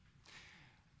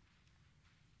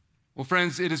Well,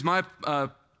 friends, it is my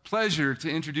pleasure to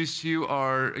introduce to you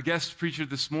our guest preacher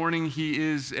this morning. He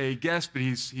is a guest, but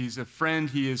he's a friend.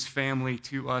 He is family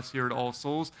to us here at All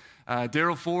Souls.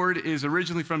 Daryl Ford is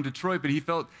originally from Detroit, but he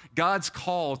felt God's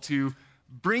call to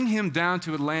bring him down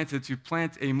to Atlanta to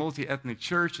plant a multi-ethnic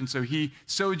church, and so he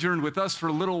sojourned with us for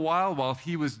a little while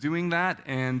he was doing that,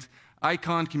 and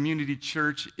Icon Community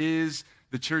Church is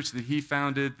the church that he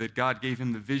founded, that God gave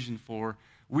him the vision for.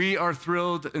 We are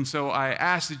thrilled, and so I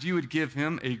ask that you would give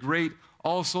him a great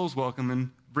All Souls welcome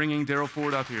in bringing Daryl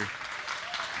Ford up here.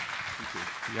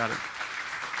 You got it.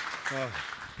 Well,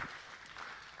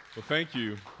 thank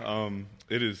you.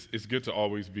 It's good to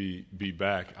always be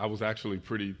back. I was actually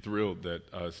pretty thrilled that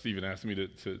Stephen asked me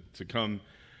to come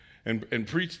and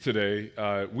preach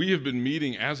today. We have been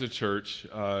meeting as a church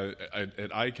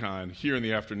at Icon here in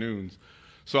the afternoons,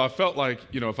 so I felt like,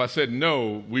 if I said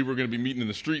no, we were going to be meeting in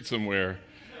the street somewhere.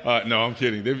 No, I'm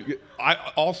kidding.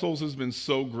 All Souls has been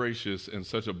so gracious and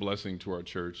such a blessing to our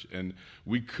church, and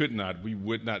we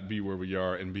would not be where we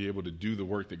are and be able to do the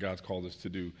work that God's called us to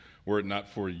do were it not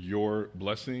for your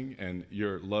blessing and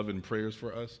your love and prayers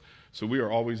for us. So we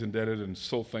are always indebted and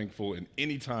so thankful, and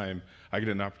anytime I get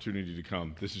an opportunity to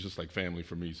come, this is just like family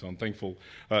for me, so I'm thankful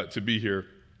to be here.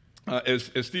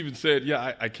 As Stephen said,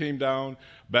 I came down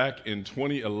back in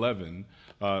 2011.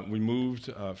 We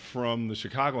moved from the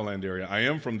Chicagoland area. I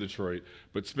am from Detroit,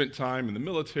 but spent time in the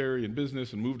military and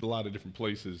business and moved a lot of different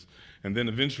places. And then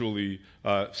eventually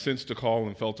sensed a call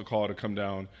and felt a call to come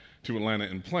down to Atlanta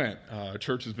and plant.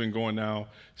 Church has been going now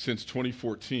since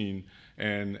 2014.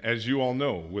 And as you all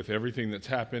know, with everything that's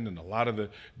happened and a lot of the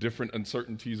different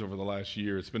uncertainties over the last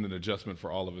year, it's been an adjustment for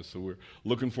all of us. So we're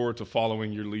looking forward to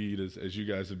following your lead as you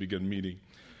guys have begun meeting.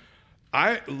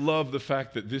 I love the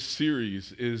fact that this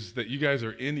series is that you guys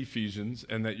are in Ephesians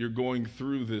and that you're going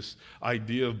through this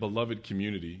idea of beloved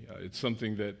community. It's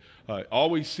something that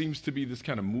always seems to be this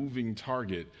kind of moving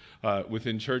target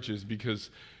within churches because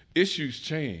issues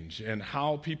change and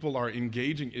how people are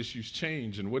engaging issues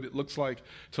change, and what it looks like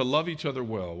to love each other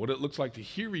well, what it looks like to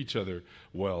hear each other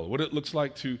well, what it looks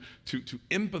like to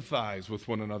empathize with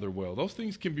one another well. Those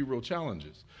things can be real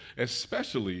challenges,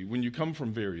 especially when you come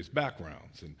from various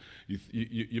backgrounds and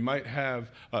you might have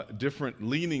different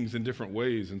leanings in different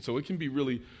ways, and so it can be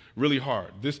really, really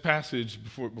hard. This passage,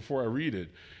 before I read it,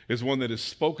 is one that is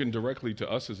spoken directly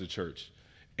to us as a church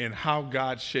and how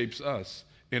God shapes us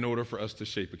in order for us to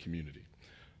shape a community.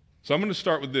 So I'm going to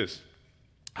start with this.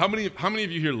 How many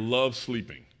of you here love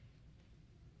sleeping?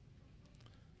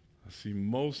 I see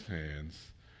most hands.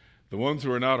 The ones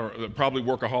who are not are probably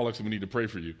workaholics, and we need to pray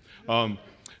for you.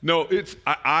 No,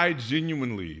 I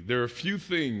genuinely, there are a few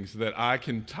things that I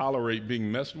can tolerate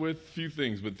being messed with,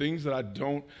 but things that I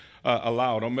don't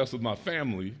allow. Don't mess with my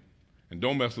family, and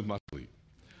don't mess with my sleep.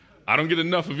 I don't get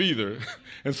enough of either,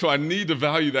 and so I need to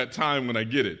value that time when I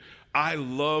get it. I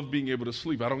love being able to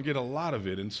sleep. I don't get a lot of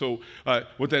it. And so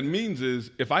what that means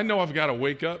is if I know I've got to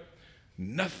wake up,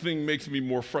 nothing makes me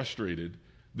more frustrated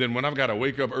than when I've got to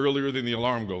wake up earlier than the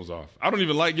alarm goes off. I don't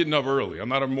even like getting up early. I'm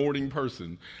not a morning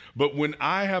person. But when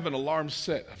I have an alarm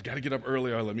set, I've got to get up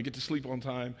earlier, let me get to sleep on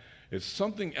time. If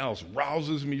something else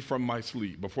rouses me from my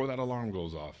sleep before that alarm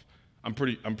goes off, I'm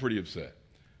pretty upset.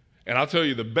 And I'll tell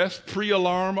you, the best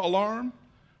pre-alarm alarm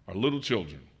are little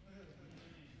children.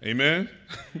 Amen.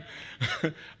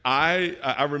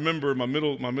 I remember my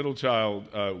middle child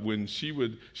when she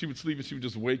would sleep and she would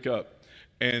just wake up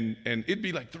and it'd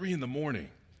be like 3 a.m,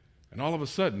 and all of a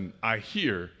sudden I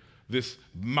hear this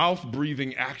mouth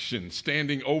breathing action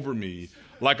standing over me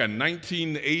like a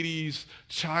 1980s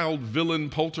child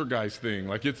villain poltergeist thing.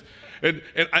 Like it's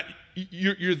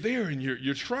you're there and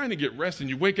you're trying to get rest, and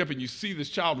you wake up and you see this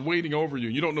child waiting over you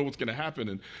and you don't know what's going to happen.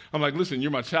 And I'm like, listen,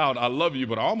 you're my child, I love you,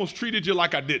 but I almost treated you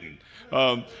like I didn't,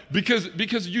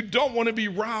 because you don't want to be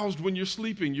roused when you're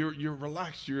sleeping. You're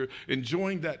relaxed, you're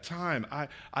enjoying that time.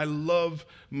 I love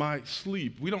my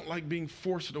sleep. We don't like being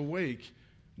forced awake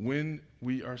when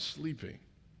we are sleeping.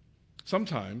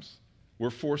 Sometimes we're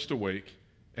forced awake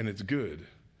and it's good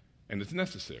and it's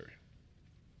necessary.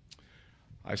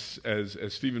 As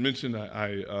Stephen mentioned,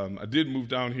 I did move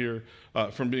down here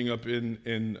from being up in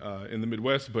the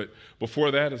Midwest, but before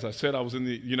that, as I said, I was in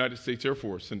the United States Air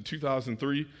Force. In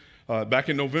 2003, back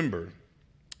in November,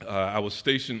 I was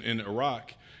stationed in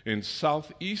Iraq, in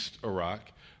southeast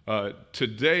Iraq,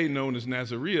 today known as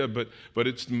Nasiriyah, but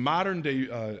it's modern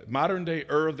day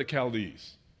Ur of the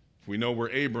Chaldees. We know where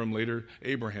later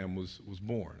Abraham was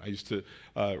born. I used to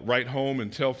write home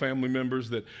and tell family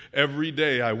members that every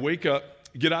day I wake up,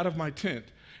 get out of my tent,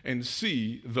 and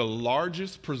see the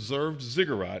largest preserved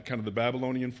ziggurat, kind of the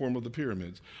Babylonian form of the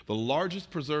pyramids. The largest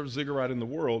preserved ziggurat in the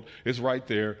world is right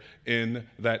there in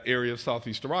that area of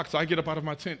southeast Iraq. So I get up out of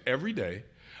my tent every day.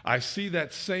 I see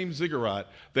that same ziggurat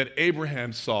that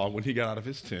Abraham saw when he got out of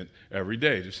his tent every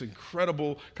day. Just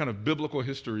incredible kind of biblical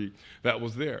history that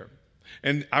was there.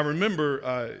 And I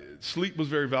remember sleep was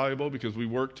very valuable because we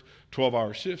worked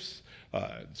 12-hour shifts.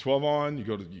 12 on, you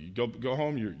go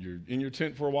home, you're in your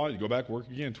tent for a while, you go back, work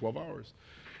again, 12 hours.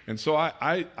 And so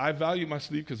I valued my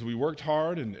sleep because we worked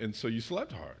hard, and so you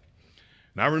slept hard.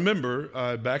 And I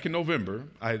remember back in November,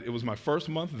 it was my first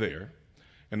month there,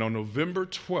 and on November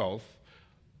 12th,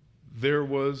 there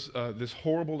was this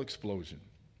horrible explosion.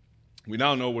 We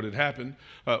now know what had happened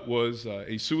was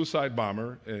a suicide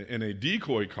bomber in a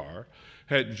decoy car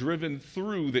had driven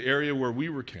through the area where we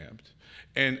were camped,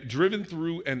 and driven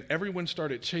through, and everyone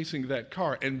started chasing that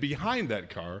car. And behind that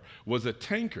car was a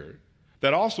tanker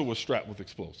that also was strapped with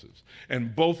explosives,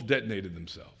 and both detonated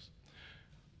themselves.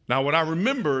 Now, what I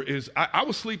remember is I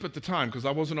was asleep at the time because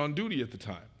I wasn't on duty at the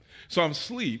time. So I'm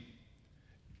asleep,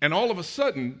 and all of a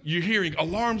sudden, you're hearing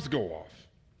alarms go off.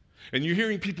 And you're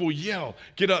hearing people yell,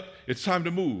 "Get up, it's time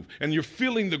to move." And you're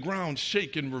feeling the ground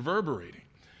shake and reverberating.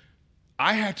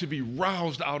 I had to be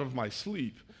roused out of my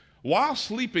sleep. While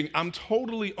sleeping, I'm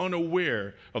totally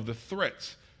unaware of the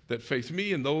threats that face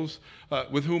me and those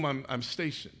with whom I'm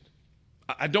stationed.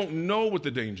 I don't know what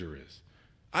the danger is.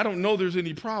 I don't know there's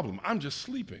any problem. I'm just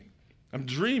sleeping. I'm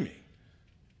dreaming.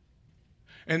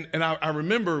 And I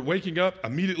remember waking up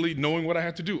immediately knowing what I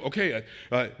had to do. Okay,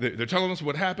 they're telling us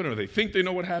what happened, or they think they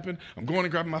know what happened. I'm going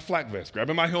and grabbing my flak vest,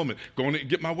 grabbing my helmet, going to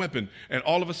get my weapon. And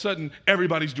all of a sudden,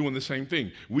 everybody's doing the same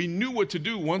thing. We knew what to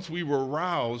do once we were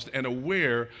roused and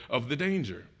aware of the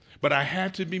danger. But I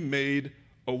had to be made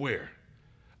aware.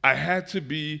 I had to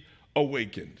be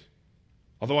awakened.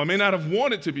 Although I may not have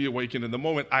wanted to be awakened in the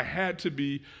moment, I had to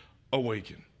be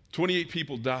awakened. 28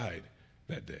 people died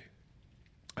that day.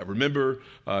 I remember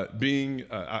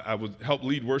I would help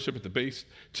lead worship at the base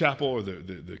chapel, or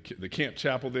the camp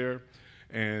chapel there,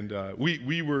 and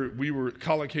we were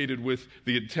collocated with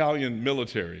the Italian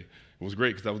military. It was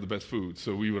great because that was the best food,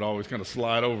 so we would always kind of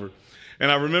slide over. And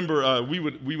I remember we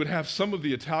would have some of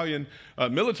the Italian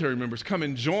military members come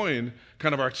and join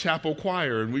kind of our chapel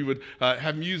choir, and we would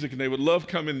have music, and they would love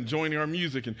coming and joining our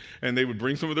music, and they would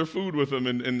bring some of their food with them,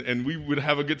 and we would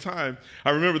have a good time.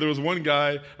 I remember there was one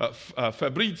guy,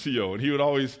 Fabrizio, and he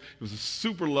was a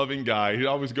super loving guy. He'd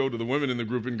always go to the women in the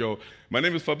group and go, "My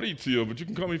name is Fabrizio, but you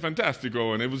can call me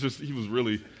Fantastico," and that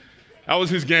was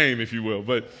his game, if you will,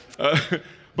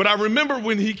 But I remember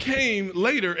when he came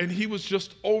later, and he was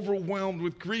just overwhelmed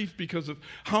with grief because of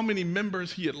how many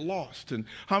members he had lost and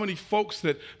how many folks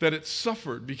that had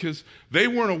suffered because they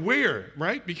weren't aware,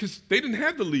 right? Because they didn't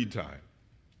have the lead time.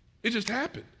 It just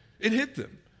happened. It hit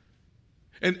them.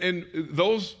 And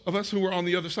those of us who were on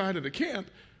the other side of the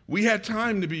camp, we had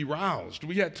time to be roused.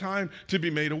 We had time to be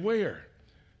made aware.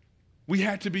 We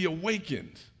had to be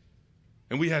awakened,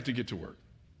 and we had to get to work.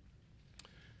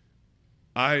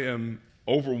 I am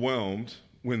overwhelmed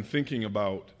when thinking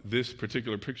about this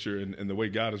particular picture and the way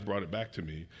God has brought it back to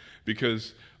me,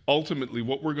 because ultimately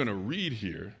what we're going to read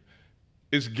here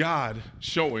is God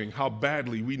showing how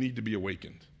badly we need to be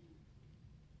awakened.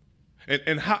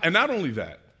 And not only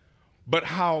that, but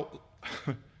how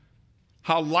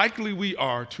likely we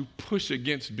are to push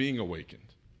against being awakened.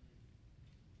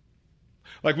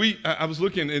 Like I was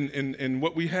looking in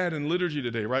what we had in liturgy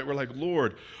today, right? We're like,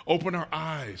 "Lord, open our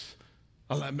eyes.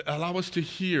 Allow us to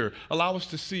hear, allow us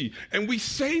to see." And we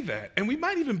say that, and we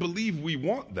might even believe we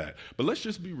want that. But let's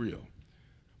just be real.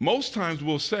 Most times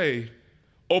we'll say,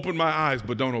 "Open my eyes,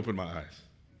 but don't open my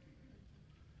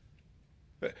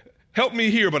eyes. Help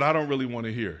me hear, but I don't really want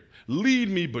to hear. Lead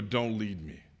me, but don't lead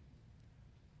me."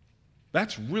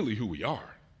 That's really who we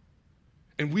are.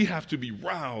 And we have to be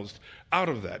roused out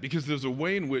of that, because there's a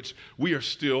way in which we are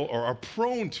still, or are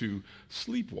prone to,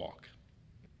 sleepwalk.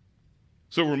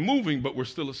 So we're moving, but we're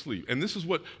still asleep. And this is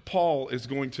what Paul is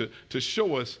going to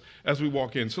show us as we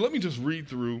walk in. So let me just read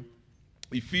through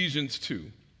Ephesians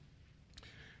 2,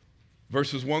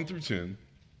 verses 1 through 10.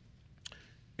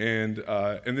 And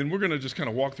then we're going to just kind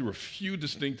of walk through a few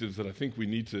distinctives that I think we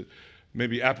need to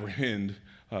maybe apprehend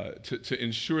to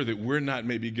ensure that we're not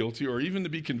maybe guilty, or even to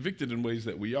be convicted in ways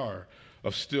that we are,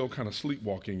 of still kind of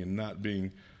sleepwalking and not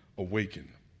being awakened.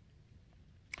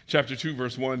 Chapter 2,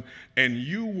 verse 1, "And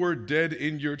you were dead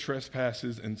in your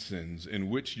trespasses and sins, in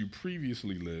which you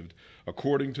previously lived,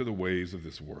 according to the ways of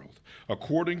this world,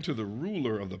 according to the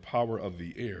ruler of the power of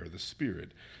the air, the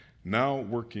Spirit, now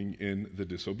working in the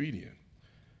disobedient."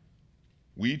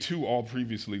 We too all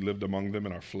previously lived among them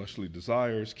in our fleshly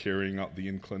desires, carrying out the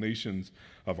inclinations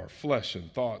of our flesh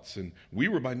and thoughts, and we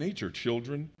were by nature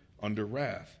children under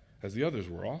wrath, as the others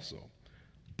were also.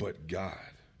 But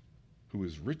God, who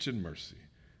is rich in mercy,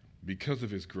 because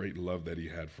of his great love that he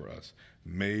had for us,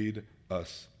 made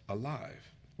us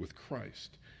alive with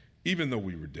Christ, even though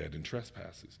we were dead in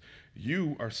trespasses.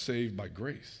 You are saved by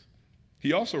grace.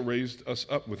 He also raised us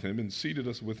up with him and seated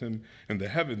us with him in the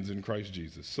heavens in Christ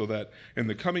Jesus, so that in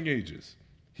the coming ages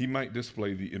he might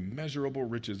display the immeasurable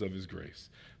riches of his grace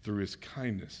through his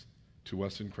kindness to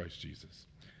us in Christ Jesus.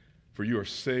 For you are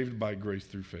saved by grace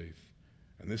through faith,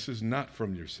 and this is not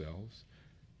from yourselves.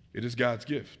 It is God's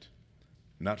gift,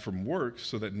 not from works,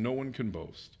 so that no one can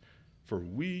boast. For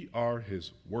we are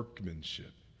his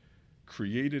workmanship,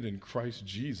 created in Christ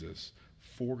Jesus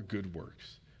for good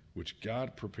works, which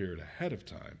God prepared ahead of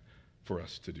time for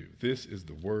us to do. This is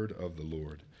the word of the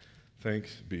Lord.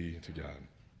 Thanks be to God.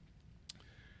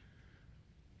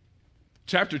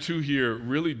 Chapter 2 here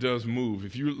really does move.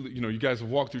 If you guys have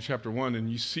walked through chapter 1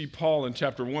 and you see Paul in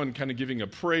chapter 1 kind of giving a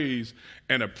praise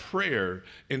and a prayer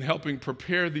in helping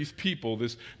prepare these people,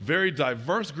 this very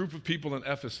diverse group of people in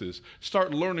Ephesus,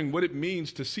 start learning what it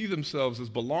means to see themselves as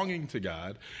belonging to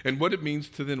God and what it means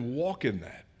to then walk in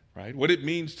that. Right? What it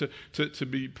means to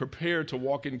be prepared to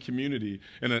walk in community,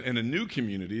 in a new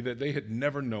community that they had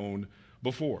never known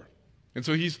before. And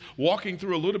so he's walking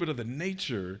through a little bit of the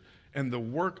nature and the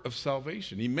work of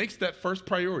salvation. He makes that first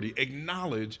priority,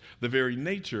 acknowledge the very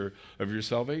nature of your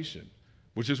salvation,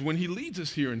 which is when he leads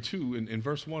us here in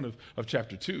verse 1 of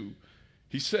chapter 2.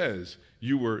 He says,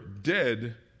 you were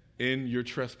dead in your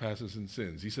trespasses and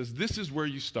sins. He says, this is where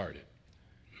you started.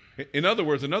 In other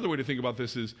words, another way to think about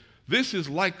this is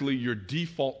likely your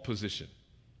default position.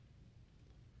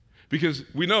 Because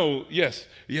we know, yes,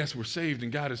 we're saved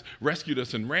and God has rescued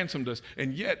us and ransomed us,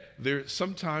 and yet there's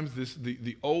sometimes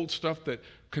the old stuff that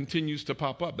continues to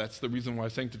pop up. That's the reason why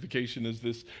sanctification is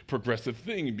this progressive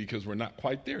thing, because we're not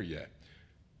quite there yet.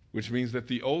 Which means that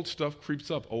the old stuff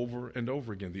creeps up over and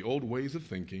over again. The old ways of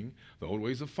thinking, the old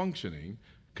ways of functioning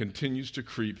continues to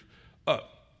creep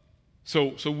up.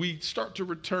 So we start to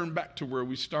return back to where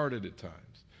we started at times.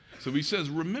 So he says,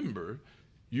 remember,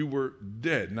 you were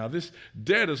dead. Now this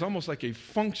dead is almost like a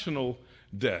functional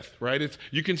death, right?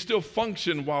 You can still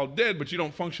function while dead, but you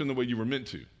don't function the way you were meant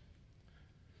to.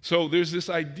 So there's this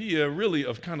idea really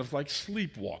of kind of like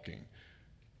sleepwalking.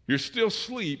 You're still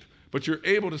asleep, but you're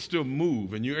able to still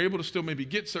move, and you're able to still maybe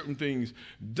get certain things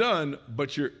done,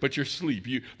 but you're asleep.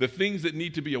 The things that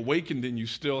need to be awakened in you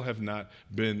still have not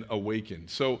been awakened.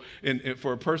 So and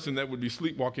for a person that would be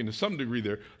sleepwalking to some degree,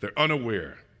 they're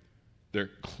unaware. They're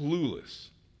clueless.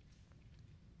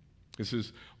 This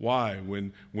is why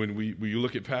when we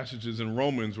look at passages in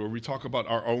Romans where we talk about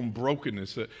our own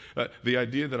brokenness, the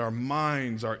idea that our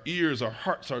minds, our ears, our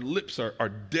hearts, our lips are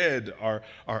dead, are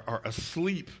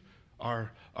asleep,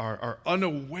 are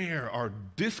unaware, are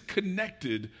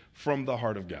disconnected from the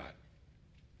heart of God.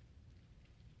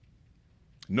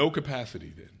 No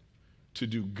capacity then to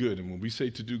do good. And when we say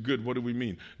to do good, what do we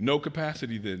mean? No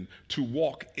capacity then to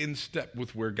walk in step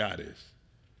with where God is.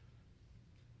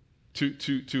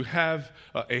 To have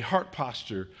a heart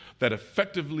posture that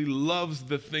effectively loves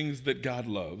the things that God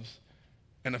loves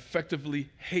and effectively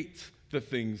hates the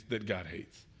things that God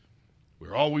hates.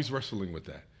 We're always wrestling with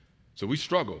that. So we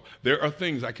struggle. There are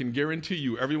things, I can guarantee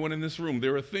you, everyone in this room,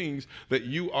 there are things that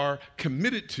you are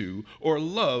committed to or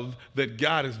love that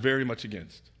God is very much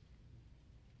against.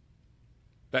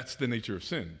 That's the nature of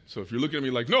sin. So if you're looking at me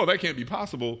like, no, that can't be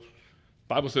possible, the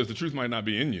Bible says the truth might not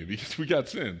be in you because we got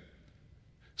sin.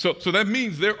 So that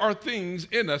means there are things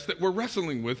in us that we're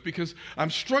wrestling with because I'm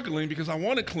struggling, because I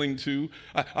want to cling to,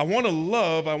 I want to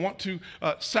love, I want to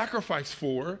sacrifice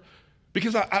for,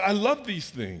 because I love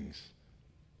these things.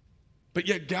 But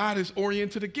yet God is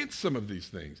oriented against some of these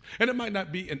things. And it might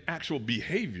not be an actual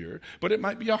behavior, but it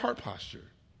might be a heart posture.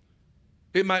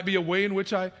 It might be a way in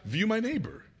which I view my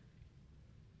neighbor.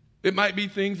 It might be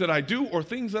things that I do or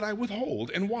things that I withhold,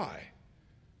 and why.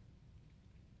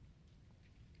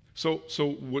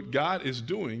 So what God is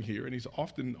doing here, and he's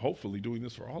often, hopefully, doing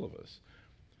this for all of us,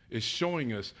 is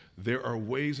showing us there are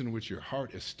ways in which your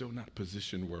heart is still not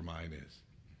positioned where mine is.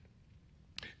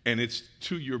 And it's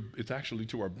actually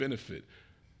to our benefit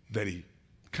that he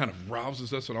kind of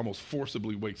rouses us and almost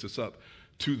forcibly wakes us up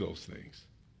to those things.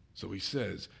 So he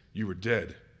says, you were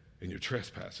dead in your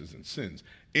trespasses and sins,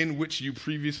 in which you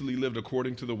previously lived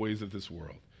according to the ways of this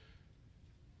world.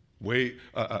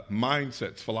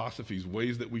 Mindsets, philosophies,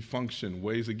 ways that we function,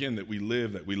 ways, again, that we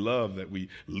live, that we love, that we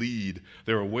lead.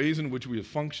 There are ways in which we have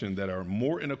functioned that are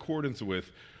more in accordance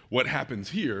with what happens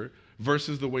here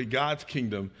versus the way God's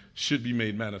kingdom should be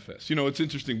made manifest. You know, it's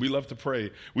interesting. We love to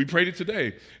pray. We prayed it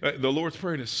today. The Lord's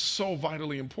Prayer is so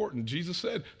vitally important. Jesus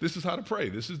said, this is how to pray.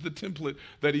 This is the template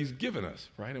that he's given us,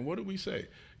 right? And what do we say?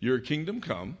 Your kingdom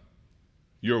come,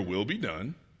 your will be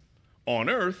done on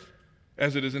earth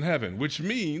as it is in heaven, which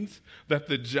means that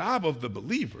the job of the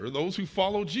believer, those who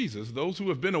follow Jesus, those who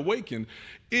have been awakened,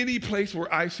 any place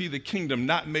where I see the kingdom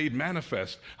not made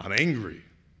manifest, I'm angry.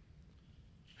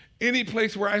 Any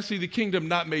place where I see the kingdom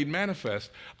not made manifest,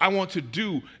 I want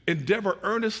to endeavor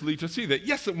earnestly to see that.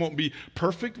 Yes, it won't be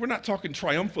perfect. We're not talking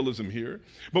triumphalism here.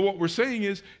 But what we're saying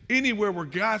is anywhere where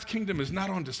God's kingdom is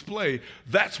not on display,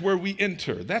 that's where we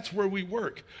enter. That's where we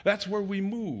work. That's where we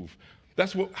move.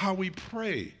 That's how we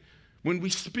pray. When we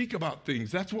speak about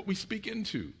things, that's what we speak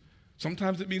into.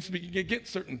 Sometimes it means speaking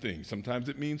against certain things. Sometimes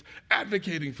it means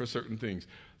advocating for certain things.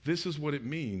 This is what it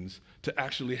means to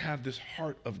actually have this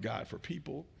heart of God for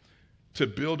people, to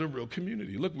build a real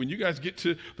community. Look, when you guys get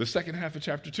to the second half of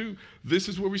chapter 2, this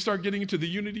is where we start getting into the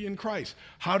unity in Christ.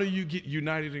 How do you get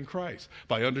united in Christ?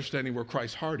 By understanding where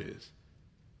Christ's heart is.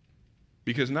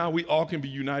 Because now we all can be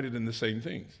united in the same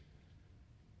things.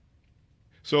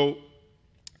 So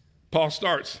Paul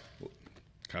starts,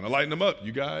 kind of lighten them up.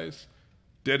 You guys,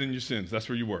 dead in your sins. That's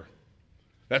where you were.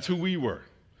 That's who we were.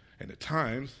 And at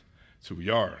times, it's who we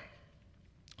are.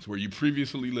 It's where you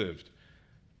previously lived.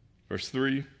 Verse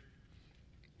 3,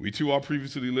 we too all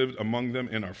previously lived among them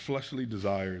in our fleshly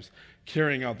desires,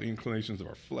 carrying out the inclinations of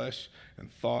our flesh and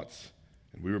thoughts.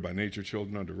 And we were by nature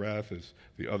children under wrath, as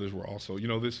the others were also. You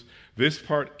know, this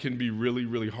part can be really,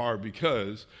 really hard,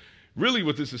 because really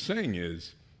what this is saying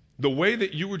is the way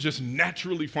that you were just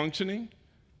naturally functioning,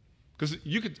 because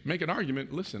you could make an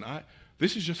argument, listen,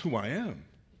 this is just who I am.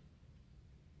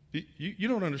 You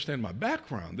don't understand my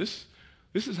background. This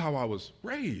is how I was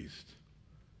raised.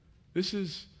 This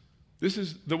is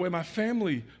the way my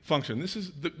family functioned. This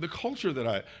is the culture that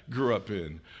I grew up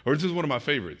in. Or this is one of my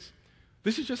favorites.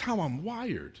 This is just how I'm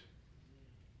wired.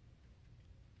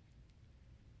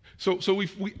 So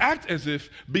we act as if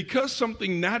because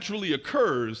something naturally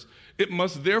occurs, it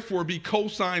must therefore be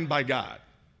co-signed by God.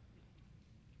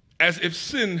 As if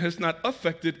sin has not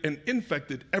affected and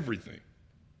infected everything.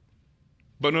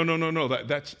 But no,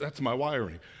 that's my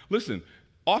wiring. Listen,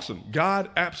 awesome. God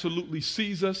absolutely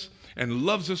sees us and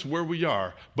loves us where we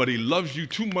are, but he loves you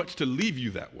too much to leave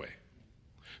you that way.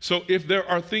 So if there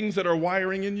are things that are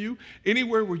wiring in you,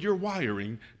 anywhere where your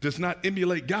wiring does not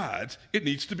emulate God's, it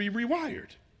needs to be rewired.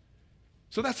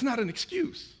 So that's not an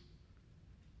excuse.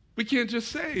 We can't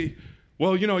just say,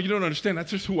 well, you don't understand,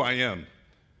 that's just who I am.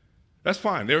 That's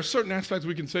fine. There are certain aspects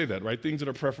we can say that, right? Things that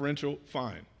are preferential,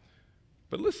 fine.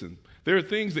 But listen, there are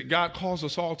things that God calls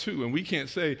us all to, and we can't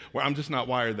say, well, I'm just not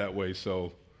wired that way,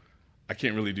 so I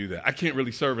can't really do that. I can't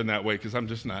really serve in that way because I'm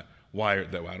just not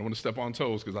wired that way. I don't want to step on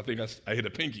toes because I think I hit a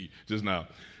pinky just now.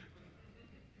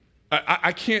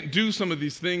 I can't do some of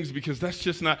these things because that's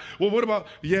just not, well, what about,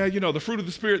 the fruit of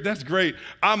the Spirit, that's great.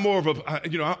 I'm more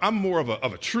of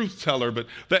a truth teller, but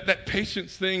that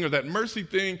patience thing or that mercy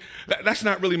thing, that's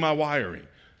not really my wiring.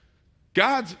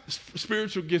 God's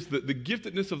spiritual gifts, the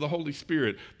giftedness of the Holy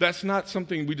Spirit, that's not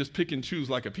something we just pick and choose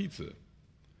like a pizza.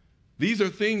 These are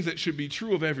things that should be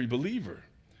true of every believer.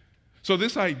 So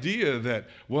this idea that,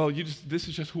 this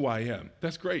is just who I am,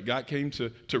 that's great. God came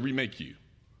to remake you.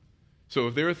 So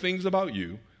if there are things about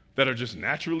you that are just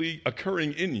naturally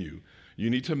occurring in you, you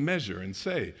need to measure and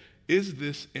say, is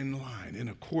this in line, in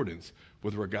accordance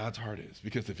with where God's heart is?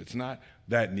 Because if it's not,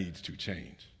 that needs to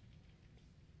change.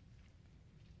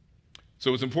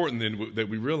 So it's important then that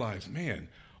we realize, man,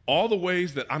 all the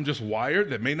ways that I'm just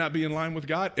wired that may not be in line with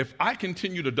God, if I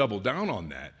continue to double down on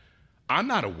that, I'm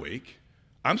not awake.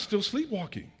 I'm still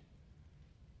sleepwalking.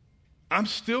 I'm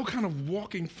still kind of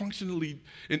walking functionally,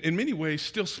 in many ways,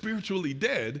 still spiritually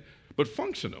dead, but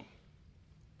functional.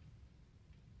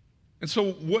 And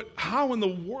so how in the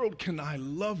world can I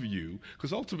love you?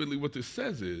 Because ultimately what this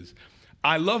says is,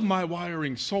 I love my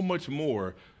wiring so much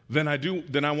more than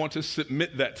I want to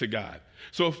submit that to God.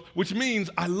 So, which means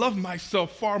I love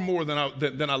myself far more than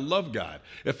I love God.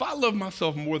 If I love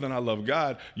myself more than I love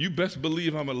God, you best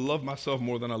believe I'm going to love myself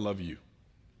more than I love you.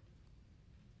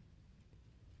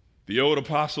 The old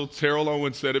apostle Terrell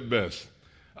Owens said it best.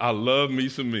 I love me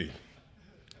some me.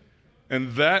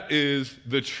 And that is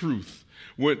the truth.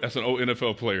 That's an old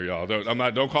NFL player, y'all.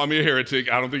 Don't call me a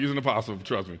heretic. I don't think he's an apostle,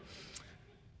 trust me.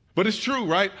 But it's true,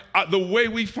 right? The way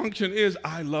we function is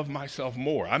I love myself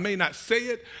more. I may not say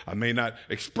it, I may not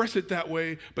express it that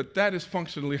way, but that is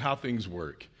functionally how things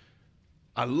work.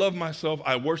 I love myself,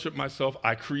 I worship myself,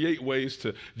 I create ways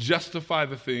to justify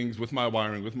the things with my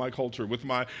wiring, with my culture, with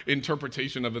my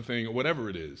interpretation of a thing, or whatever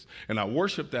it is. And I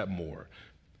worship that more.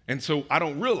 And so I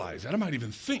don't realize that. I might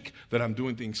even think that I'm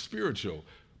doing things spiritual,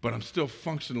 but I'm still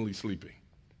functionally sleeping.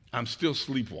 I'm still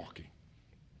sleepwalking.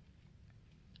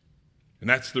 And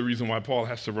that's the reason why Paul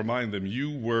has to remind them,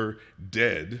 you were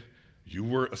dead, you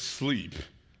were asleep,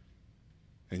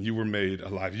 and you were made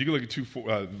alive. You can look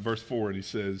at verse 4, and he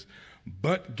says,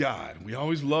 but God. We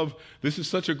always love, this is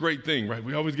such a great thing, right?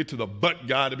 We always get to the but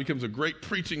God. It becomes a great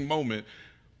preaching moment.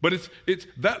 But it's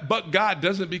that but God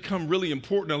doesn't become really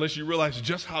important unless you realize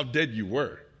just how dead you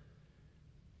were.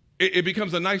 It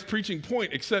becomes a nice preaching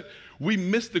point, except we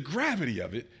miss the gravity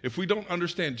of it if we don't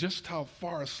understand just how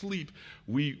far asleep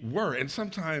we were, and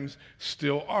sometimes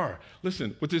still are.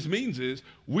 Listen, what this means is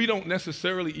we don't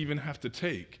necessarily even have to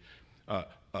take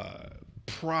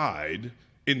pride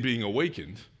in being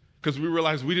awakened, because we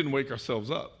realize we didn't wake ourselves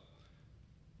up.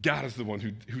 God is the one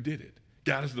who did it.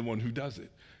 God is the one who does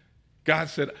it. God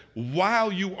said,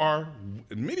 while you are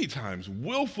many times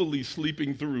willfully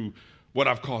sleeping through what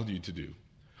I've called you to do,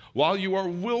 while you are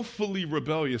willfully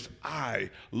rebellious, I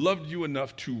loved you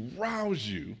enough to rouse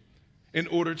you in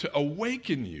order to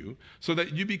awaken you so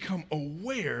that you become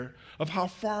aware of how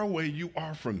far away you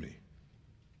are from me.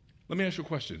 Let me ask you a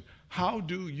question. How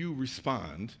do you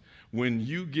respond when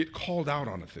you get called out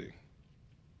on a thing?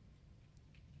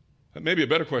 Maybe a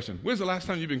better question. When's the last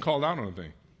time you've been called out on a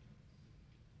thing?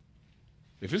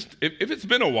 If it's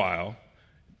been a while,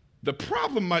 the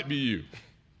problem might be you.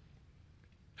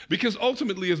 Because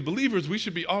ultimately, as believers, we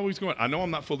should be always going, I know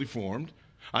I'm not fully formed.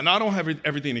 I know I don't have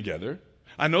everything together.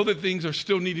 I know that things are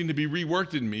still needing to be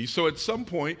reworked in me. So at some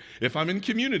point, if I'm in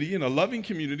community, in a loving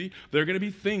community, there are going to be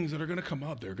things that are going to come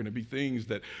up. There are going to be things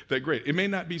that great. It may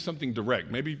not be something direct.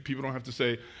 Maybe people don't have to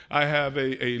say, I have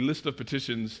a list of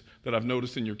petitions that I've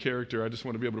noticed in your character. I just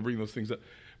want to be able to bring those things up.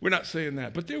 We're not saying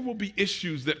that. But there will be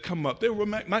issues that come up. There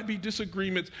might be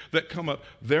disagreements that come up.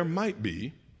 There might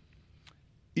be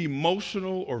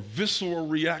emotional or visceral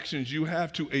reactions you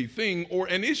have to a thing or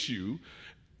an issue,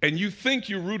 and you think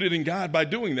you're rooted in God by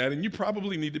doing that, and you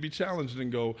probably need to be challenged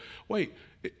and go, wait,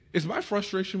 is my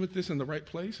frustration with this in the right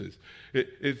places?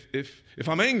 If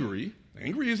I'm angry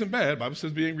isn't bad. The Bible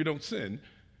says be angry, don't sin.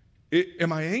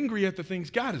 Am I angry at the things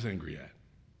God is angry at?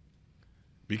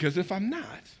 Because if I'm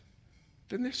not,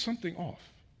 then there's something off.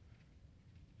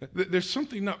 There's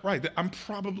something not right. I'm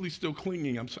probably still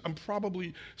clinging. I'm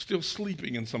probably still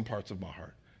sleeping in some parts of my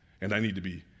heart, and I need to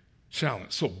be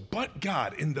challenged. So, but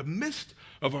God, in the midst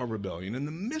of our rebellion, in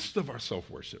the midst of our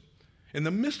self-worship, in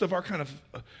the midst of our kind of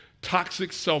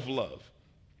toxic self-love,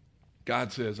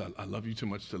 God says, I love you too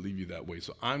much to leave you that way,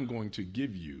 so I'm going to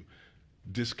give you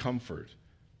discomfort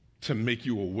to make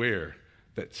you aware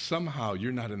that somehow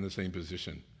you're not in the same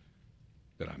position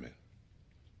that I'm in.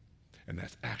 And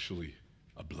that's actually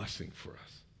a blessing for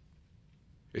us.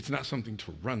 It's not something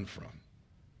to run from.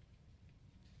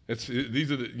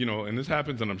 These are the, and this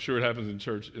happens, and I'm sure it happens in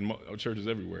churches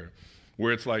everywhere,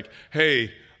 where it's like,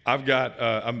 hey, I've got,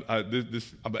 I'm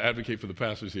an advocate for the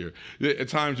pastors here. At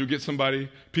times you get somebody,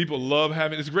 people love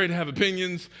it's great to have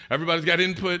opinions, everybody's got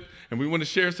input, and we want to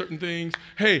share certain things.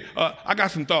 Hey, I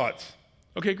got some thoughts.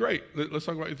 Okay, great, let's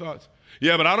talk about your thoughts.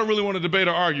 Yeah, but I don't really want to debate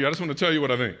or argue, I just want to tell you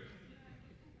what I think.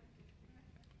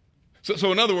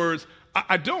 So in other words,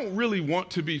 I don't really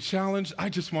want to be challenged, I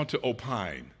just want to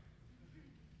opine.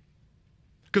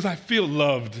 Because I feel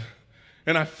loved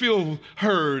and I feel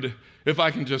heard if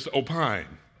I can just opine.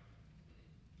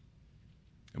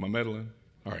 Am I meddling?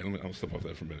 All right, I'll step off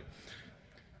that for a minute.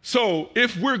 So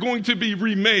if we're going to be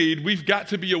remade, we've got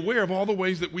to be aware of all the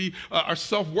ways that we are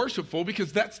self-worshipful,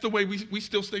 because that's the way we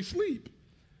still stay asleep.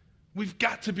 We've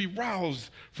got to be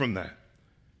roused from that.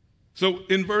 So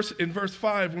in verse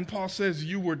 5, when Paul says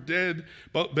you were dead,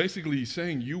 but basically he's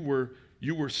saying you were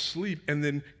asleep, and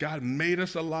then God made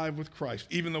us alive with Christ,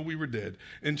 even though we were dead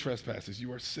in trespasses.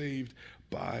 You are saved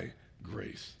by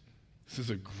grace. This is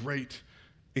a great,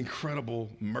 incredible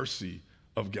mercy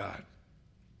of God.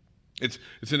 It's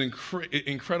an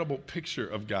incredible picture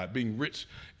of God being rich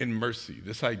in mercy,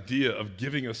 this idea of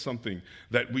giving us something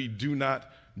that we do not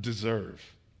deserve.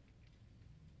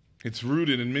 It's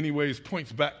rooted in many ways,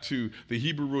 points back to the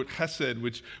Hebrew root chesed,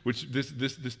 which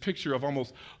this picture of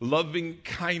almost loving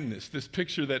kindness, this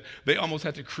picture that they almost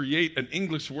had to create an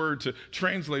English word to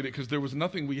translate it because there was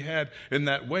nothing we had in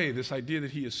that way. This idea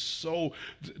that he is so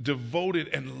devoted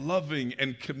and loving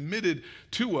and committed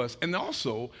to us. And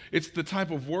also, it's the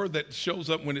type of word that shows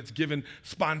up when it's given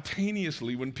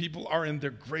spontaneously when people are in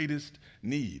their greatest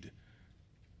need.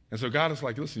 And so God is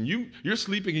like, listen, you're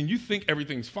sleeping and you think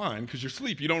everything's fine because you're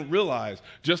asleep. You don't realize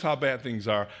just how bad things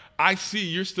are. I see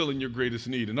you're still in your greatest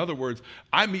need. In other words,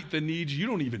 I meet the needs you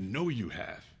don't even know you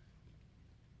have.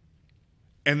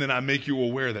 And then I make you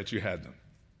aware that you had them.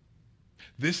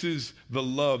 This is the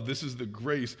love, this is the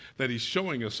grace that he's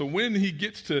showing us. So when he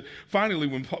gets to, finally,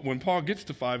 when Paul gets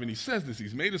to 5 and he says this,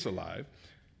 he's made us alive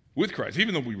with Christ,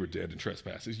 even though we were dead in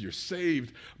trespasses, you're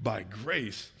saved by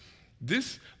grace.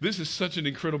 This is such an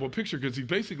incredible picture because he's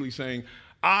basically saying,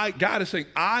 God is saying,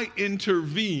 I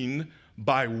intervene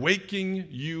by waking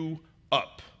you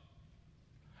up.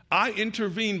 I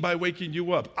intervene by waking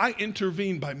you up. I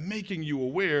intervene by making you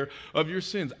aware of your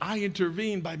sins. I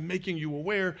intervene by making you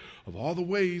aware of all the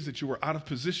ways that you were out of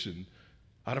position,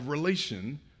 out of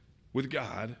relation with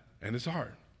God and his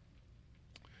heart.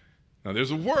 Now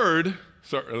there's a word,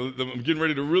 sorry, I'm getting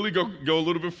ready to really go a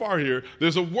little bit far here.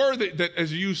 There's a word that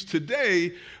is used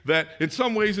today that in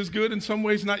some ways is good, in some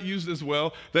ways not used as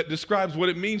well, that describes what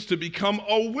it means to become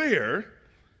aware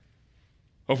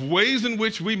of ways in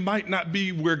which we might not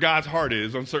be where God's heart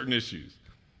is on certain issues.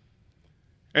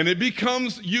 And it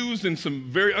becomes used in some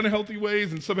very unhealthy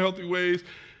ways and some healthy ways.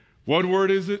 What word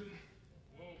is it?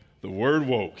 Woke. The word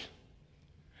woke.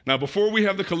 Now, before we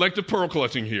have the collective pearl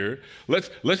clutching here, let's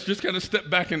just kind of step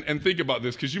back and think about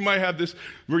this, because you might have this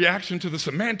reaction to the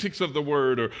semantics of the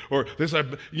word, or there's a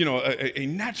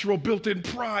natural built-in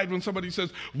pride when somebody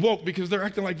says woke because they're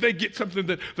acting like they get something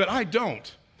that I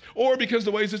don't. Or because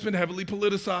the ways it's been heavily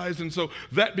politicized, and so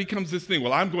that becomes this thing.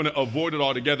 Well, I'm going to avoid it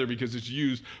altogether because it's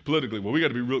used politically. Well, we got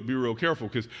to be real careful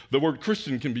because the word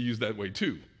Christian can be used that way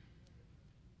too.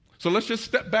 So let's just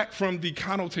step back from the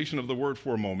connotation of the word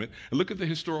for a moment and look at the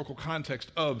historical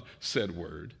context of said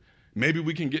word. Maybe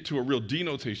we can get to a real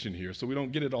denotation here so we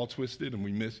don't get it all twisted and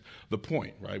we miss the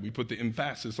point, right? We put the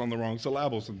emphasis on the wrong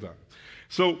syllable sometimes.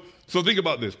 So think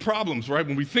about this. Problems, right?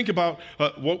 When we think about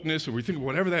wokeness or we think of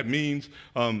whatever that means,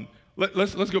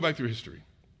 let's go back through history.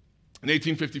 In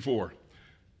 1854,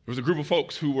 there was a group of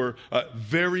folks who were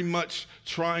very much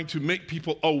trying to make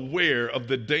people aware of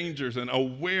the dangers and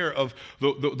aware of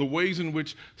the ways in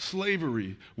which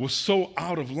slavery was so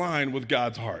out of line with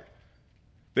God's heart.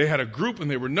 They had a group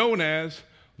and they were known as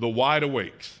the Wide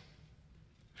Awakes.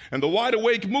 And the Wide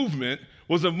Awake movement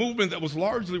was a movement that was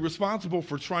largely responsible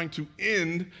for trying to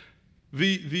end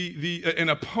and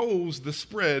oppose the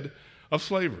spread of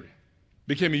slavery.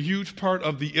 Became a huge part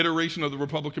of the iteration of the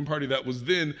Republican Party that was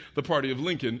then the party of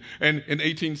Lincoln. And in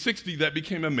 1860, that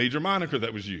became a major moniker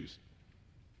that was used.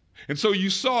 And so you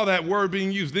saw that word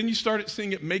being used. Then you started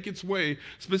seeing it make its way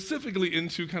specifically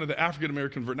into kind of the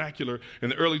African-American vernacular in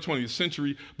the early 20th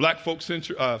century. Black folk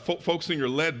singer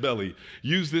Lead Belly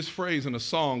used this phrase in a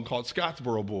song called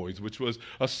Scottsboro Boys, which was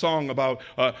a song about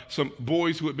some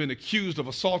boys who had been accused of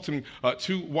assaulting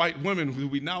 2 white women who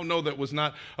we now know that was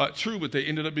not true, but they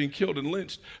ended up being killed and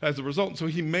lynched as a result. And so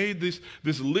he made this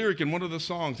lyric in one of the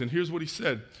songs, and here's what he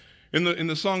said. In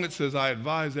the song it says, I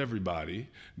advise everybody,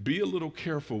 be a little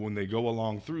careful when they go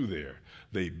along through there.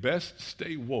 They best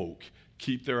stay woke,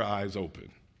 keep their eyes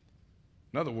open.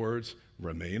 In other words,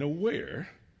 remain aware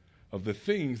of the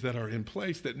things that are in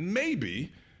place that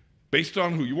maybe, based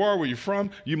on who you are, where you're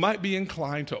from, you might be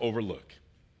inclined to overlook.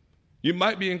 You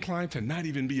might be inclined to not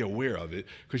even be aware of it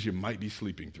because you might be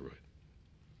sleeping through it.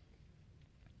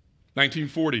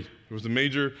 1940, there was a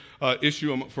major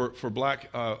issue for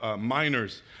black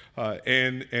miners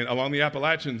and along the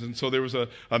Appalachians. And so there was a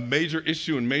major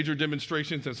issue and major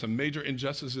demonstrations and some major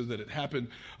injustices that had happened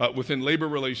within labor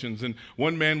relations. And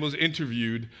one man was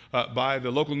interviewed by the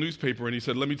local newspaper, and he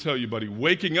said, let me tell you, buddy,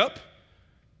 waking up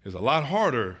is a lot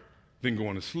harder than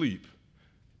going to sleep,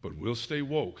 but we'll stay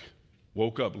woke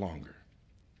up longer.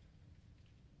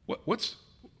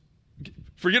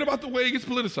 Forget about the way it gets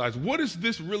politicized. What is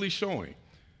this really showing?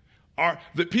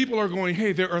 That people are going,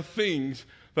 hey, there are things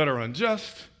that are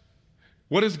unjust.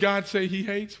 What does God say he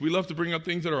hates? We love to bring up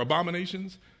things that are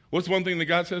abominations. What's one thing that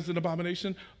God says is an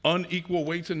abomination? Unequal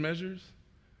weights and measures,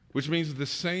 which means the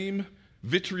same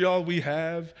vitriol we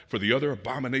have for the other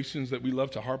abominations that we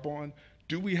love to harp on,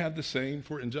 do we have the same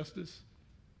for injustice?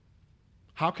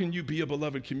 How can you be a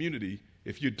beloved community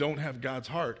if you don't have God's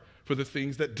heart for the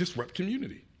things that disrupt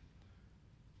community?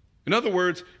 In other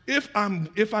words, if I'm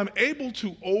able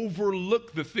to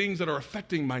overlook the things that are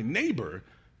affecting my neighbor,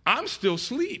 I'm still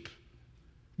asleep,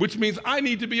 which means I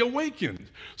need to be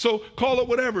awakened. So call it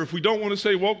whatever. If we don't want to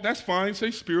say woke, that's fine. Say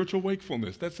spiritual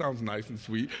wakefulness. That sounds nice and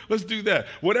sweet. Let's do that.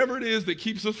 Whatever it is that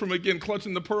keeps us from, again,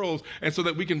 clutching the pearls, and so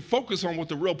that we can focus on what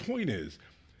the real point is.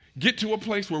 Get to a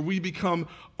place where we become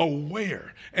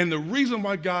aware. And the reason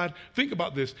why God, think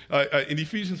about this, in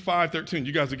Ephesians 5:13,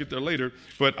 you guys will get there later,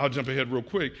 but I'll jump ahead real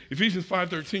quick. Ephesians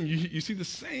 5:13, you see the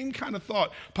same kind of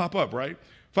thought pop up, right?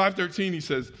 5:13, he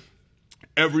says,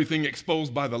 everything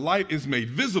exposed by the light is made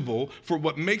visible, for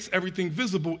what makes everything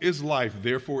visible is life.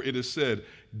 Therefore it is said,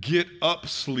 get up,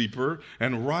 sleeper,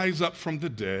 and rise up from the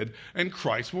dead, and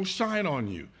Christ will shine on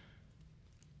you.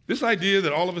 This idea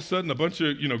that all of a sudden a bunch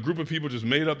of, group of people just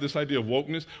made up this idea of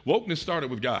wokeness started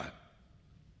with God.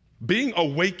 Being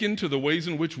awakened to the ways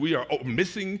in which we are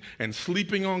missing and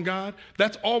sleeping on God,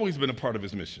 that's always been a part of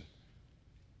his mission.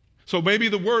 So maybe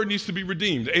the word needs to be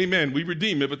redeemed. Amen. We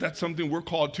redeem it, but that's something we're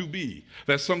called to be.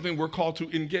 That's something we're called to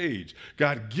engage.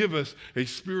 God, give us a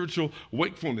spiritual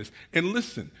wakefulness. And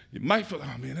listen, you might feel,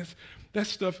 oh man, that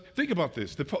stuff. Think about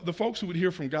this. The folks who would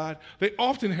hear from God, they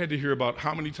often had to hear about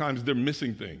how many times they're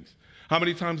missing things, how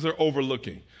many times they're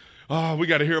overlooking. Oh, we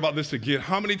got to hear about this again.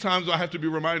 How many times do I have to be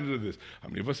reminded of this? How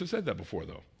many of us have said that before,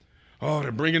 though? Oh,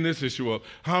 they're bringing this issue up.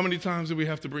 How many times do we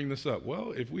have to bring this up?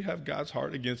 Well, if we have God's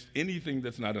heart against anything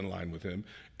that's not in line with him,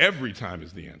 every time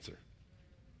is the answer.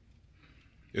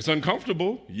 It's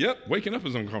uncomfortable. Yep, waking up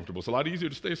is uncomfortable. It's a lot easier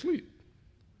to stay asleep.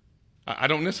 I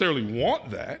don't necessarily want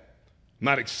that.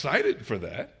 Not excited for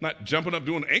that, not jumping up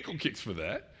doing ankle kicks for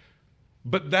that,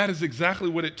 but that is exactly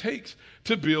what it takes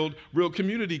to build real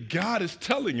community. God is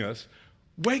telling us,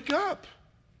 wake up.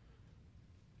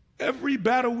 Every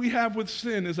battle we have with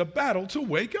sin is a battle to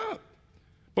wake up,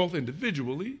 both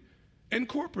individually and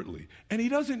corporately. And he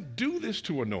doesn't do this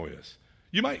to annoy us.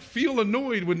 You might feel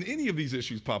annoyed when any of these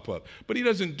issues pop up, but he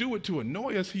doesn't do it to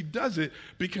annoy us. He does it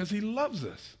because he loves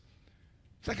us.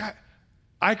 It's like,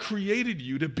 I created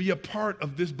you to be a part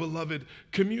of this beloved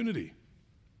community.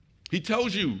 He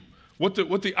tells you what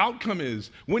the outcome is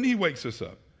when he wakes us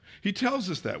up. He tells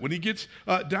us that. When he gets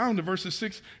down to verses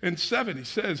 6 and 7, he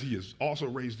says he has also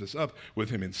raised us up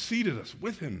with him and seated us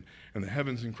with him in the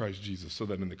heavens in Christ Jesus, so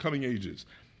that in the coming ages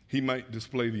he might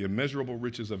display the immeasurable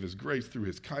riches of his grace through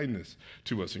his kindness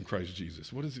to us in Christ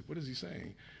Jesus. What is he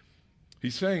saying?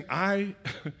 He's saying, I'm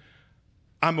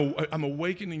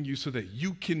awakening you so that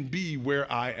you can be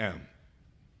where I am.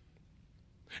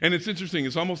 And it's interesting,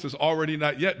 it's almost as already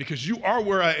not yet, because you are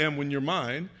where I am when you're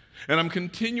mine, and I'm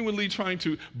continually trying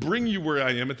to bring you where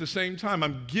I am. At the same time,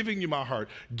 I'm giving you my heart,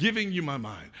 giving you my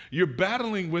mind. You're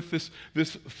battling with this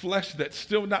flesh that's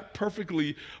still not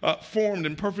perfectly formed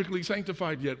and perfectly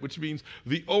sanctified yet, which means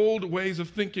the old ways of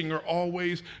thinking are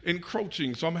always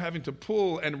encroaching. So I'm having to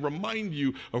pull and remind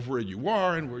you of where you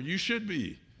are and where you should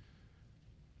be.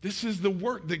 This is the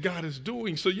work that God is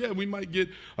doing. So yeah, we might get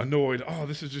annoyed. Oh,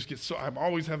 I'm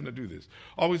always having to do this,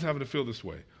 always having to feel this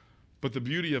way. But the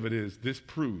beauty of it is this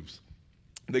proves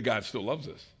that God still loves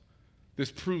us.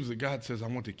 This proves that God says, I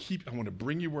want to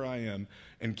bring you where I am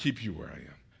and keep you where I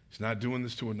am. He's not doing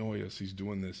this to annoy us. He's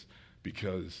doing this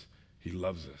because he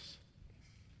loves us.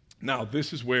 Now,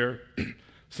 this is where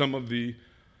some of the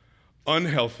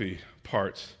unhealthy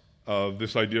parts of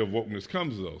this idea of wokeness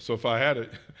comes, though. So if I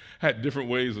had different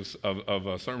ways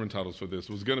of sermon titles for this,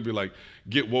 it was going to be like,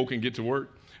 get woke and get to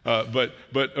work,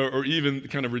 or even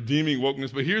kind of redeeming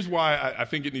wokeness. But here's why I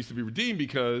think it needs to be redeemed,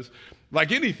 because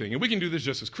like anything, and we can do this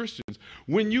just as Christians,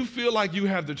 when you feel like you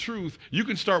have the truth, you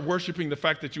can start worshiping the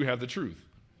fact that you have the truth.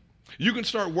 You can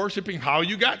start worshiping how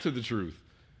you got to the truth.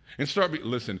 And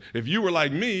listen, if you were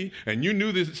like me and you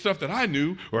knew this stuff that I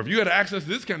knew, or if you had access to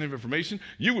this kind of information,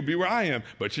 you would be where I am,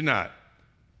 but you're not.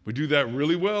 We do that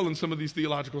really well in some of these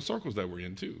theological circles that we're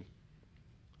in too.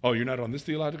 Oh, you're not on this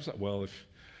theological side? Well,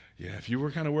 if you were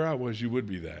kind of where I was, you would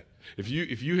be that. If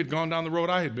you had gone down the road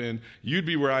I had been, you'd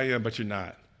be where I am, but you're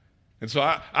not. And so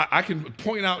I can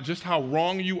point out just how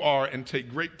wrong you are and take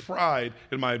great pride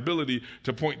in my ability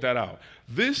to point that out.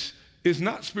 This is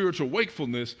not spiritual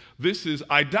wakefulness. This is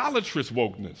idolatrous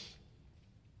wokeness.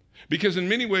 Because in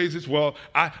many ways it's, well,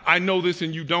 I know this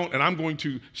and you don't, and I'm going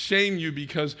to shame you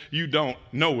because you don't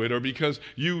know it or because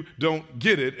you don't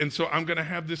get it. And so I'm going to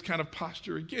have this kind of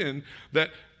posture again that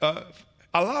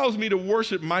allows me to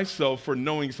worship myself for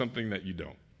knowing something that you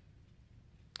don't.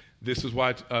 This is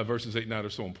why verses 8 and 9 are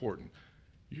so important.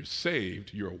 You're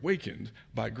saved, you're awakened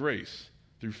by grace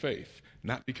through faith,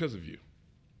 not because of you.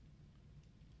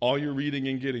 All you're reading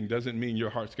and getting doesn't mean your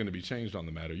heart's going to be changed on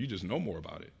the matter. You just know more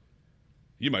about it.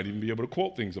 You might even be able to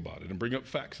quote things about it and bring up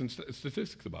facts and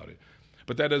statistics about it.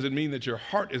 But that doesn't mean that your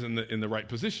heart is in the right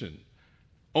position.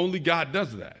 Only God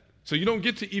does that. So you don't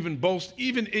get to even boast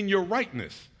even in your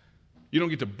rightness. You don't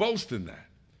get to boast in that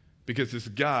because it's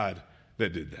God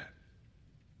that did that.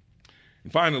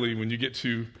 And finally, when you get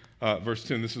to verse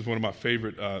 10. This is one of my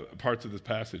favorite parts of this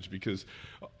passage because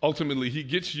ultimately he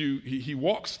gets you, he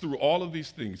walks through all of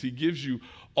these things. He gives you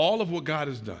all of what God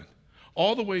has done,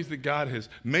 all the ways that God has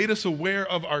made us aware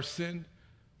of our sin,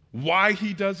 why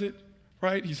he does it,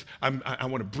 right? I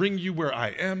want to bring you where I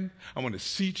am. I want to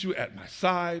seat you at my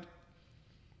side.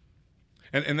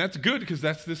 And that's good because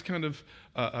that's this kind of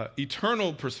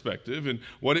eternal perspective and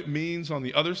what it means on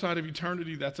the other side of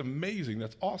eternity. That's amazing.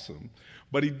 That's awesome.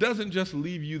 But he doesn't just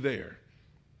leave you there.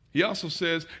 He also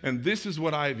says, and this is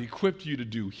what I have equipped you to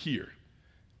do here.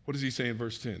 What does he say in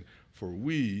verse 10? For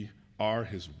we are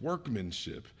his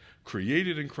workmanship,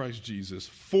 created in Christ Jesus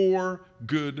for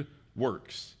good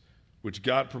works, which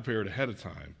God prepared ahead of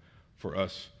time for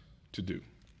us to do.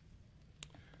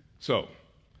 So,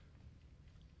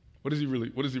 what is he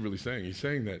really saying? He's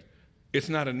saying that it's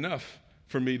not enough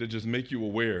for me to just make you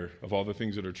aware of all the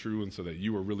things that are true and so that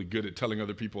you are really good at telling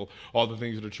other people all the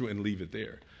things that are true and leave it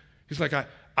there. He's like,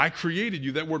 I created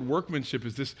you. That word workmanship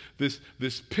is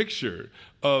this picture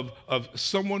of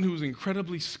someone who's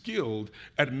incredibly skilled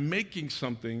at making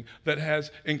something that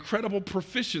has incredible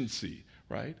proficiency,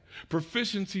 right?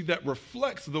 Proficiency that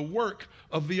reflects the work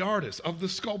of the artist, of the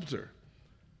sculptor.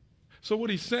 So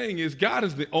what he's saying is God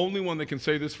is the only one that can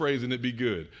say this phrase and it be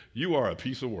good. You are a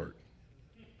piece of work.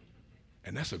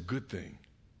 And that's a good thing.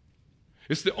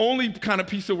 It's the only kind of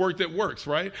piece of work that works,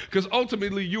 right? Because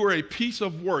ultimately you are a piece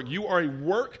of work. You are a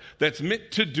work that's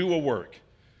meant to do a work.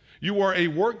 You are a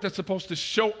work that's supposed to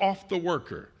show off the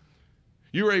worker.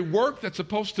 You're a work that's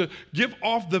supposed to give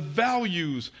off the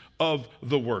values of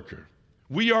the worker.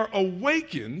 We are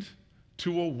awakened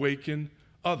to awaken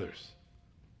others.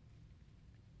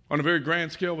 On a very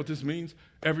grand scale, what this means,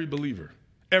 every believer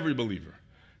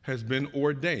has been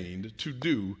ordained to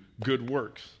do good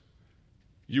works.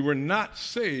 You were not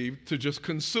saved to just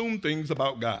consume things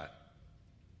about God.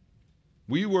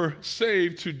 We were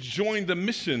saved to join the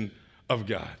mission of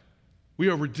God. We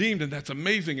are redeemed, and that's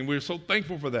amazing, and we're so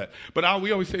thankful for that. But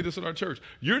we always say this in our church.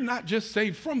 You're not just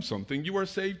saved from something, you are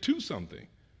saved to something.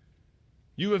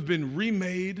 You have been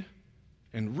remade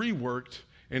and reworked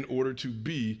in order to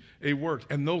be a work.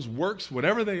 And those works,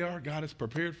 whatever they are, God has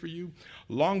prepared for you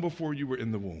long before you were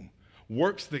in the womb.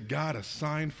 Works that God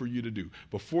assigned for you to do.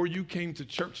 Before you came to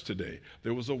church today,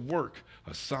 there was a work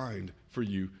assigned for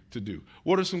you to do.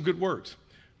 What are some good works?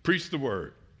 Preach the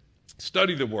word.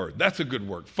 Study the word. That's a good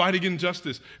work. Fighting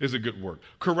injustice is a good work.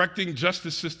 Correcting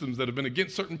justice systems that have been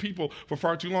against certain people for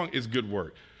far too long is good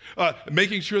work.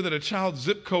 Making sure that a child's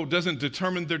zip code doesn't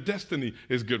determine their destiny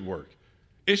is good work.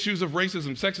 Issues of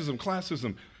racism, sexism,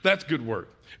 classism, that's good work.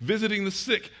 Visiting the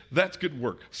sick, that's good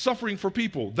work. Suffering for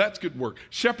people, that's good work.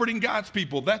 Shepherding God's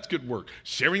people, that's good work.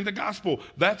 Sharing the gospel,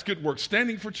 that's good work.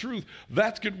 Standing for truth,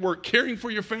 that's good work. Caring for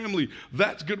your family,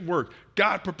 that's good work.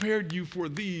 God prepared you for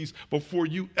these before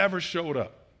you ever showed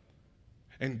up.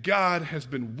 And God has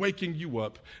been waking you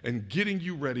up and getting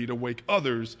you ready to wake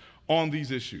others on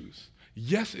these issues.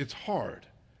 Yes, it's hard,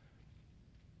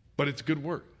 but it's good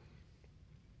work.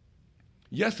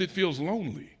 Yes, it feels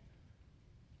lonely,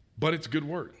 but it's good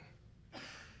work.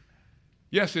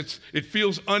 Yes, it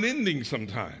feels unending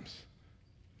sometimes,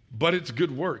 but it's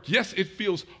good work. Yes, it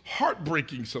feels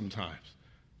heartbreaking sometimes,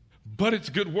 but it's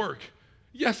good work.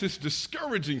 Yes, it's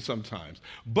discouraging sometimes,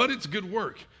 but it's good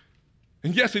work.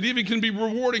 And yes, it even can be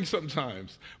rewarding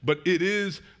sometimes, but it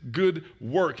is good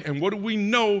work. And what do we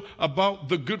know about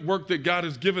the good work that God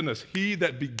has given us? He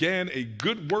that began a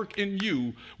good work in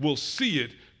you will see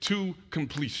it to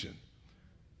completion.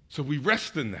 So we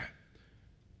rest in that.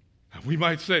 We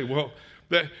might say, well,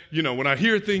 that, when I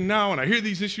hear a thing now and I hear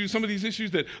these issues, some of these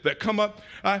issues that come up,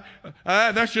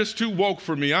 that's just too woke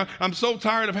for me. I'm so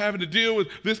tired of having to deal with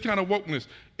this kind of wokeness.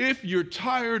 If you're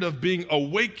tired of being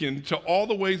awakened to all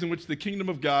the ways in which the kingdom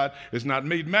of God is not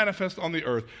made manifest on the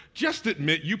earth, just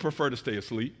admit you prefer to stay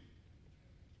asleep.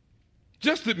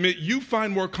 Just admit you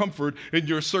find more comfort in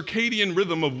your circadian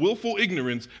rhythm of willful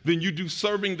ignorance than you do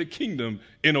serving the kingdom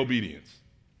in obedience.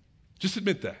 Just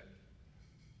admit that.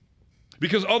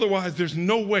 Because otherwise, there's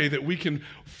no way that we can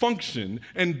function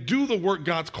and do the work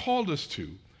God's called us to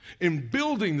in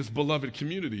building this beloved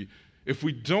community if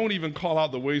we don't even call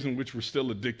out the ways in which we're still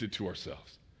addicted to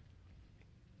ourselves.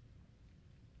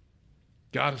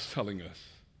 God is telling us,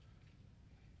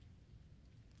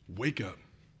 wake up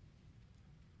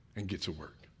and get to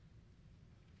work.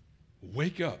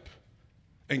 Wake up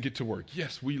and get to work.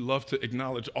 Yes, we love to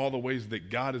acknowledge all the ways that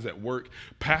God is at work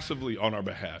passively on our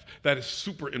behalf. That is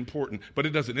super important, but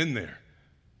it doesn't end there.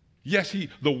 Yes,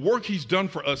 the work he's done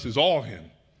for us is all him.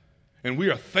 And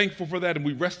we are thankful for that, and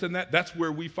we rest in that. That's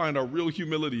where we find our real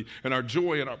humility and our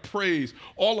joy and our praise.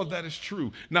 All of that is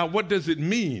true. Now, what does it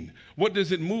mean? What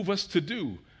does it move us to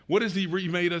do? What has he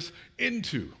remade us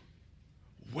into?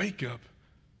 Wake up,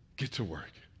 get to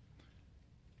work.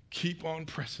 Keep on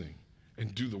pressing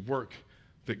and do the work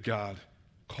that God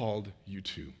called you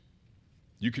to.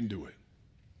 You can do it.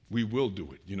 We will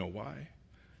do it. You know why?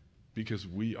 Because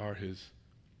we are his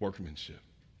workmanship.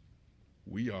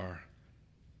 We are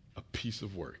a piece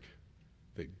of work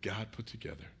that God put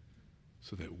together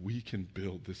so that we can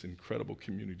build this incredible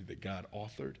community that God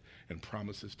authored and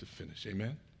promises to finish.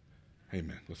 Amen?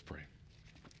 Amen. Let's pray.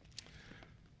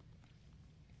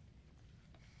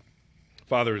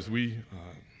 Father, as we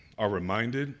are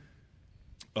reminded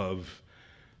of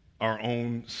our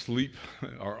own sleep,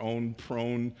 our own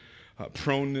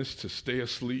proneness to stay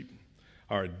asleep,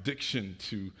 our addiction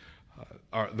to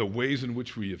the ways in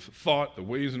which we have thought, the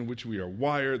ways in which we are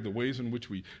wired, the ways in which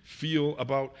we feel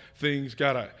about things.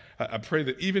 God, I pray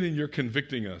that even in your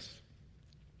convicting us,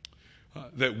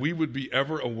 that we would be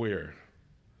ever aware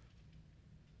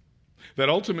that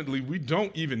ultimately we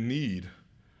don't even need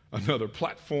another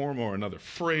platform or another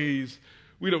phrase.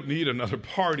 We don't need another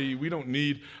party. We don't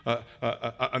need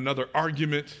another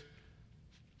argument.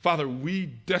 Father, we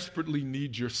desperately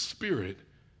need your Spirit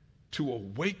to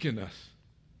awaken us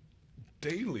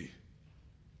daily,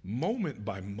 moment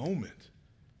by moment.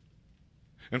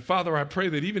 And Father, I pray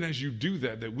that even as you do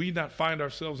that, that we not find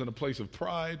ourselves in a place of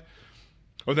pride,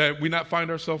 or that we not find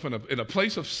ourselves in a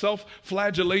place of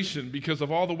self-flagellation because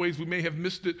of all the ways we may have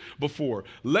missed it before.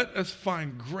 Let us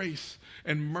find grace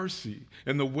and mercy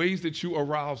in the ways that you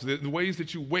arouse, the ways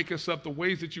that you wake us up, the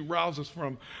ways that you rouse us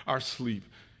from our sleep.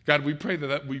 God, we pray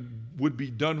that we would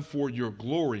be done for your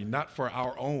glory, not for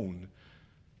our own.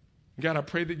 God, I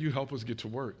pray that you help us get to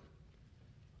work.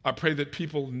 I pray that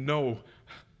people know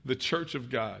the church of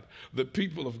God, the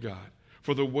people of God,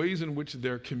 for the ways in which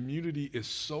their community is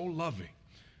so loving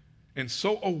and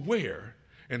so aware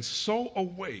and so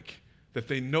awake that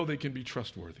they know they can be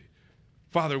trustworthy.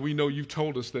 Father, we know you've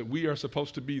told us that we are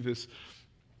supposed to be this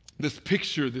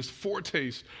picture, this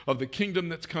foretaste of the kingdom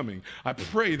that's coming. I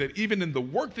pray that even in the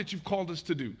work that you've called us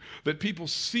to do, that people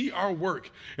see our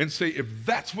work and say, if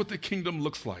that's what the kingdom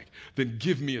looks like, then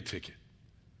give me a ticket.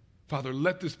 Father,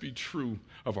 let this be true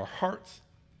of our hearts.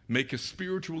 Make us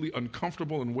spiritually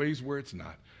uncomfortable in ways where it's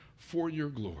not, for your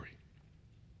glory.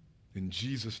 In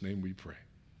Jesus' name we pray.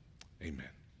 Amen.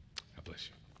 God bless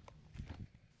you.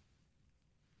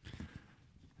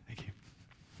 Thank you.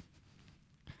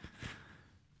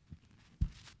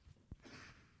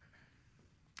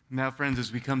 Now, friends,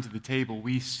 as we come to the table,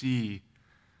 we see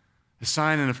a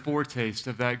sign and a foretaste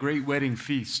of that great wedding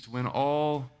feast when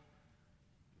all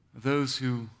of those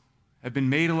who have been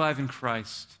made alive in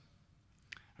Christ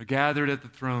are gathered at the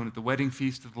throne at the wedding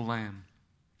feast of the Lamb.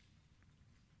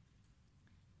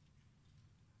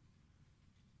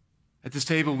 At this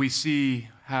table, we see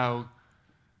how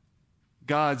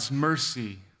God's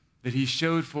mercy that he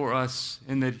showed for us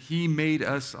and that he made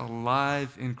us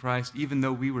alive in Christ, even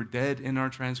though we were dead in our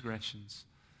transgressions.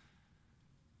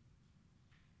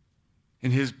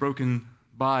 In his broken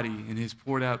body, in his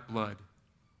poured out blood,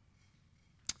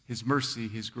 his mercy,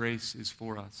 his grace is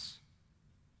for us.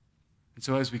 And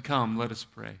so as we come, let us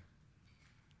pray.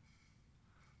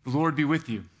 The Lord be with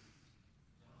you.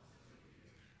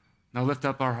 Now lift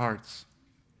up our hearts.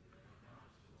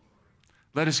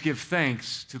 Let us give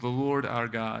thanks to the Lord our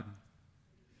God.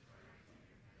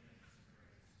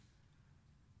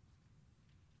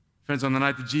 Friends, on the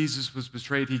night that Jesus was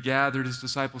betrayed, he gathered his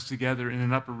disciples together in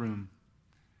an upper room.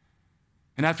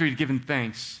 And after he'd given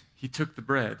thanks, he took the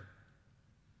bread. And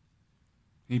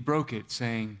he broke it,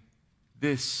 saying,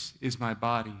 "This is my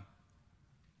body,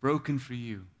 broken for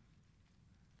you.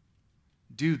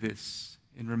 Do this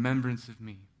in remembrance of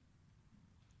me."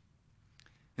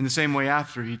 In the same way,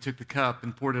 after he took the cup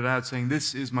and poured it out, saying,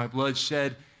 "This is my blood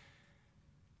shed,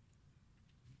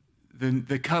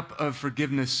 the cup of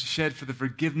forgiveness shed for the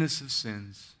forgiveness of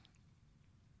sins.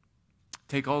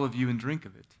 Take all of you and drink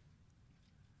of it."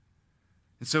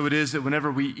 And so it is that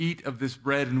whenever we eat of this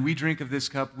bread and we drink of this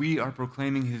cup, we are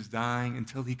proclaiming his dying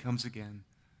until he comes again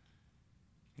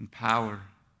in power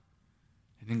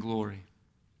and in glory.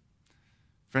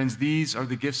 Friends, these are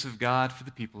the gifts of God for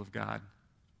the people of God.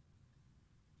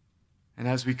 And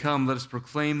as we come, let us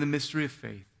proclaim the mystery of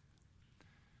faith.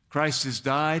 Christ has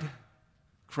died.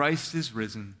 Christ is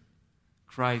risen.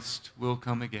 Christ will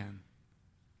come again.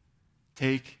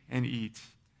 Take and eat.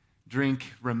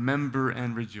 Drink, remember,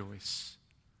 and rejoice.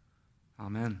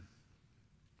 Amen.